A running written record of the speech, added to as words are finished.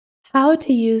How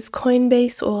to use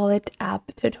Coinbase Wallet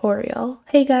app tutorial.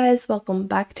 Hey guys, welcome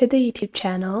back to the YouTube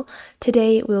channel.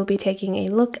 Today we'll be taking a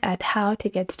look at how to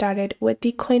get started with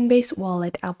the Coinbase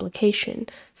Wallet application.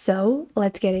 So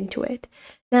let's get into it.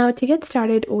 Now to get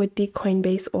started with the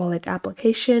Coinbase Wallet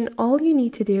application, all you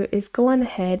need to do is go on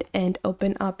ahead and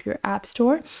open up your App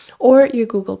Store or your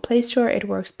Google Play Store. It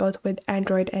works both with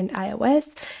Android and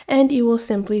iOS, and you will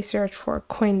simply search for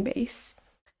Coinbase.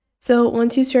 So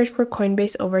once you search for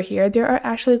Coinbase over here, there are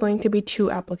actually going to be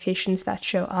two applications that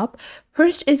show up.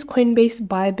 First is Coinbase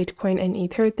Buy Bitcoin and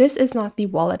Ether. This is not the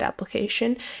wallet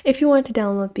application. If you want to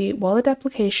download the wallet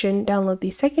application, download the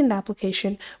second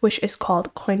application, which is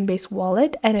called Coinbase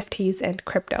Wallet, NFTs, and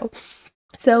Crypto.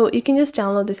 So you can just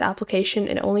download this application.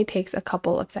 It only takes a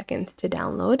couple of seconds to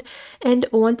download. And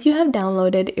once you have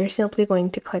downloaded, you're simply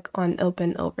going to click on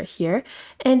open over here.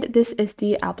 And this is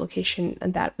the application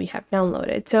that we have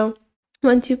downloaded. So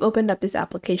once you've opened up this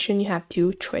application, you have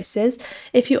two choices.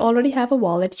 If you already have a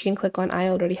wallet, you can click on I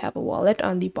already have a wallet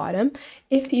on the bottom.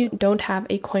 If you don't have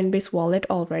a Coinbase wallet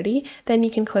already, then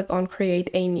you can click on create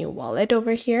a new wallet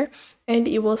over here. And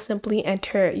you will simply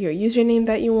enter your username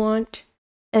that you want.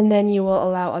 And then you will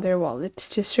allow other wallets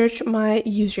to search my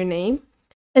username.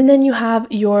 And then you have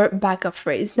your backup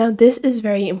phrase. Now, this is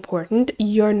very important.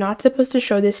 You're not supposed to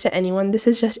show this to anyone. This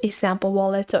is just a sample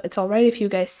wallet, so it's all right if you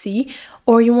guys see,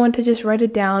 or you want to just write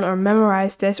it down or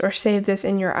memorize this or save this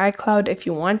in your iCloud if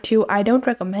you want to. I don't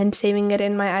recommend saving it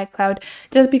in my iCloud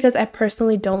just because I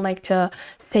personally don't like to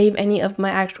save any of my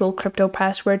actual crypto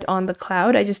passwords on the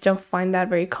cloud. I just don't find that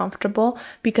very comfortable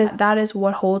because that is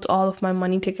what holds all of my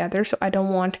money together. So I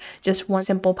don't want just one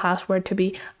simple password to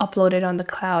be uploaded on the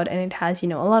cloud and it has,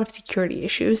 a lot of security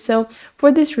issues. So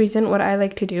for this reason, what I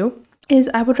like to do is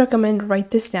I would recommend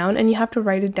write this down, and you have to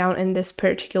write it down in this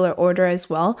particular order as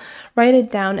well. Write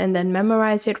it down and then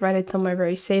memorize it, write it somewhere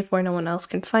very safe where no one else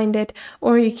can find it,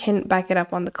 or you can back it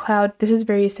up on the cloud. This is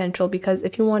very essential because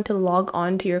if you want to log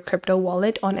on to your crypto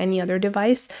wallet on any other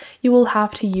device, you will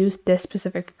have to use this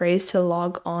specific phrase to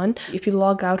log on. If you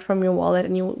log out from your wallet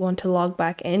and you want to log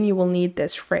back in, you will need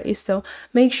this phrase. So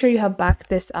make sure you have backed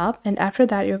this up, and after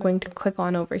that you're going to click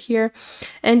on over here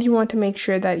and you want to make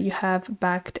sure that you have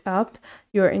backed up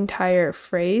your entire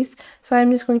phrase. So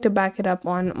I'm just going to back it up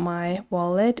on my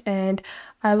wallet, and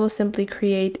I will simply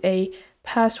create a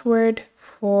password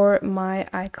for my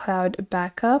iCloud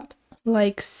backup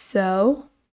like so.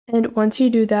 And once you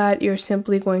do that, you're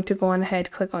simply going to go on ahead,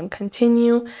 click on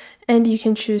continue, and you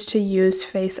can choose to use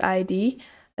Face ID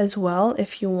as well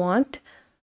if you want.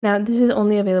 Now, this is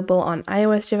only available on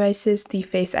iOS devices, the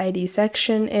Face ID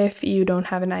section. If you don't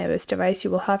have an iOS device, you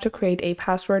will have to create a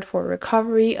password for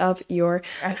recovery of your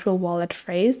actual wallet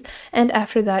phrase. And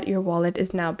after that, your wallet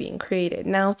is now being created.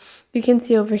 Now, you can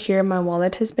see over here, my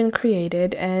wallet has been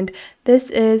created, and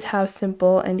this is how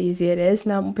simple and easy it is.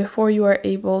 Now, before you are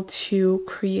able to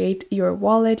create your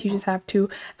wallet, you just have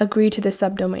to agree to the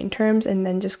subdomain terms and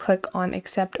then just click on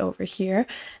accept over here.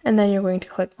 And then you're going to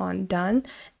click on done,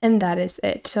 and that is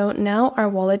it. So now our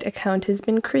wallet account has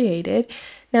been created.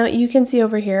 Now you can see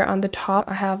over here on the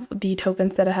top, I have the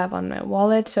tokens that I have on my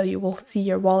wallet. So you will see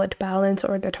your wallet balance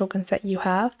or the tokens that you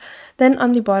have. Then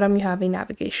on the bottom, you have a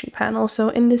navigation panel. So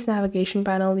in this navigation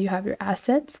panel, you have your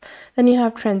assets, then you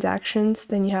have transactions,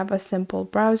 then you have a simple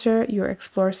browser, your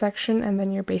explore section, and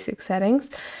then your basic settings.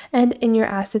 And in your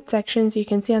asset sections, you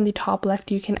can see on the top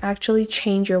left, you can actually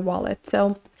change your wallet.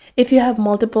 So if you have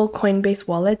multiple Coinbase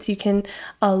wallets, you can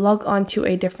log on to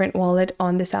a different wallet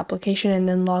on this application and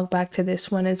then log back to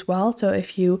this one as well. So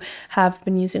if you have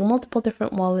been using multiple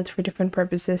different wallets for different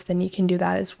purposes, then you can do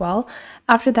that as well.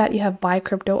 After that, you have buy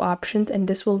crypto options, and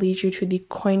this will lead you to the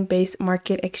Coinbase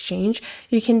Market Exchange.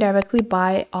 You can directly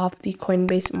buy off the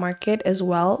Coinbase Market as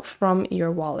well from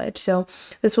your wallet. So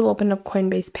this will open up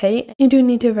Coinbase Pay. You do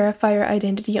need to verify your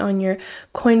identity on your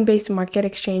Coinbase Market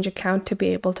Exchange account to be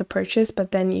able to purchase,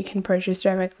 but then you can purchase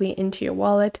directly into your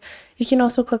wallet. You can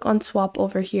also click on swap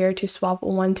over here to swap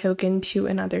one token to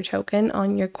another token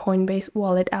on your Coinbase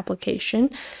wallet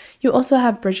application. You also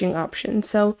have bridging options.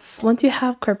 So once you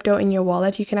have crypto in your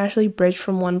wallet, you can actually bridge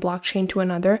from one blockchain to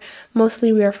another.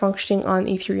 Mostly we are functioning on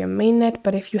Ethereum mainnet,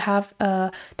 but if you have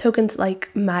tokens like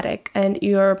Matic and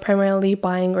you're primarily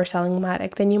buying or selling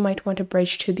Matic, then you might want to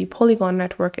bridge to the Polygon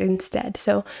network instead.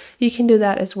 So you can do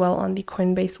that as well on the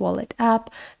Coinbase wallet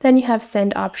app. Then you have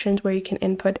send options where you can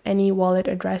input any wallet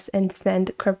address and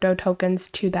send crypto tokens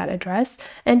to that address.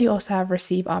 And you also have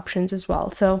receive options as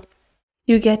well. So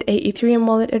You get a Ethereum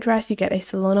wallet address, you get a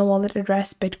Solana wallet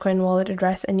address, Bitcoin wallet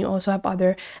address, and you also have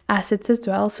other assets as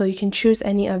well. So you can choose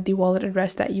any of the wallet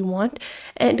address that you want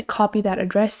and copy that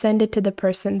address, send it to the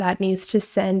person that needs to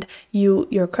send you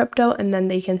your crypto, and then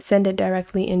they can send it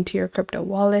directly into your crypto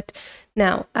wallet.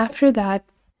 Now, after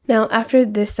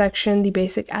this section, the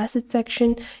basic asset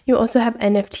section, you also have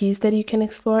NFTs that you can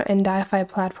explore and DeFi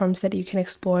platforms that you can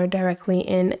explore directly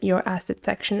in your asset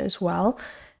section as well.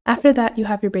 After that, you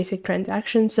have your basic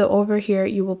transactions. So over here,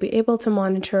 you will be able to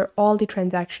monitor all the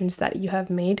transactions that you have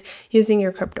made using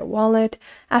your crypto wallet.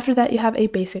 After that, you have a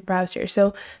basic browser.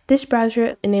 So this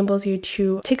browser enables you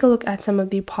to take a look at some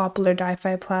of the popular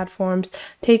DeFi platforms,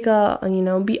 be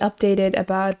updated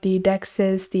about the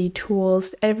dexes, the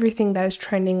tools, everything that is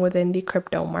trending within the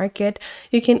crypto market.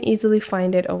 You can easily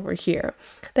find it over here.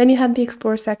 Then you have the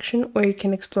explore section where you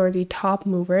can explore the top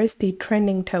movers, the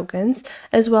trending tokens,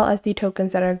 as well as the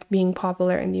tokens that are being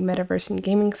popular in the metaverse and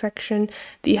gaming section,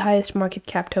 the highest market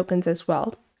cap tokens as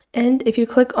well. And if you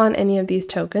click on any of these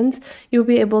tokens, you'll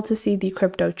be able to see the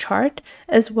crypto chart,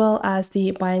 as well as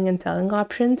the buying and selling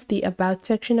options, the about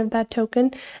section of that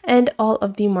token, and all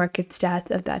of the market stats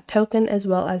of that token, as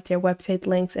well as their website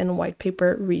links and white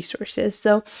paper resources.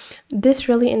 So this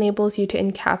really enables you to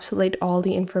encapsulate all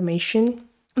the information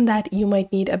that you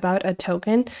might need about a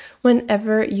token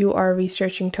whenever you are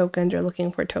researching tokens or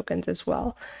looking for tokens as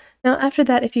well. Now, after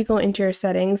that, if you go into your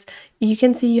settings, you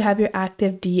can see you have your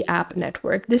active DApp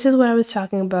network. This is what I was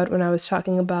talking about when I was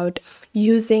talking about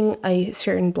using a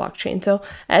certain blockchain. So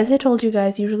as I told you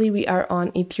guys, usually we are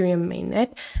on Ethereum mainnet.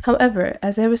 However,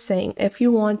 as I was saying, if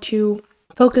you want to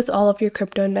focus all of your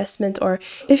crypto investments, or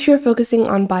if you're focusing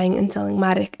on buying and selling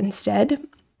Matic instead,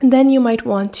 then you might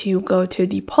want to go to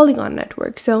the Polygon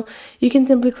network. So you can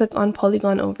simply click on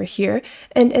Polygon over here,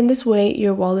 and in this way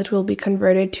your wallet will be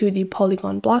converted to the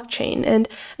Polygon blockchain.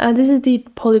 And this is the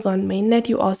Polygon mainnet.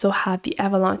 You also have the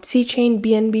Avalanche C chain,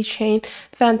 BNB chain,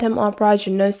 Phantom Opera,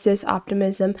 Genosis,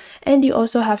 Optimism, and you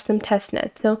also have some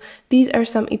testnets. So these are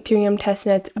some Ethereum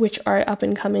testnets which are up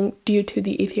and coming due to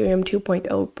the Ethereum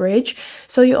 2.0 bridge.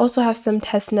 So you also have some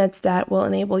testnets that will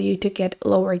enable you to get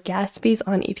lower gas fees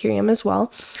on Ethereum as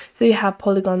well. So you have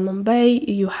Polygon Mumbai,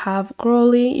 you have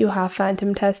Growly, you have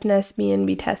Phantom Testnet,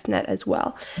 BNB Testnet as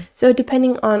well. So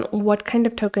depending on what kind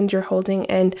of tokens you're holding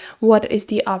and what is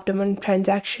the optimum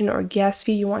transaction or gas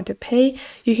fee you want to pay,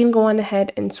 you can go on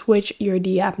ahead and switch your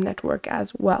DApp network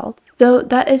as well. So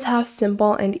that is how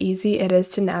simple and easy it is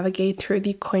to navigate through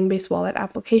the Coinbase wallet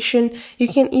application. You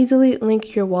can easily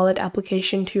link your wallet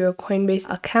application to your Coinbase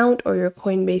account or your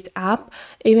Coinbase app.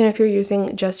 Even if you're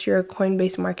using just your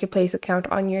Coinbase marketplace account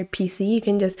on your PC, you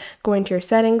can just go into your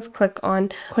settings, click on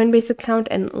Coinbase account,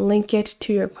 and link it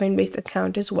to your Coinbase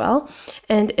account as well.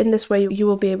 And in this way, you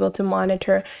will be able to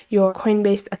monitor your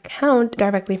Coinbase account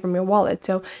directly from your wallet.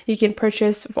 So you can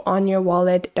purchase on your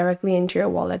wallet directly into your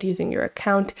wallet using your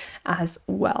account as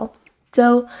well.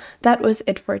 So that was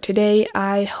it for today.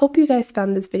 I hope you guys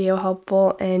found this video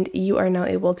helpful and you are now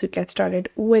able to get started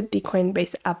with the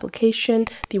Coinbase application,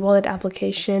 the wallet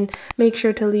application. Make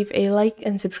sure to leave a like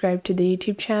and subscribe to the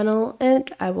YouTube channel,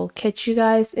 and I will catch you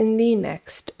guys in the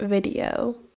next video.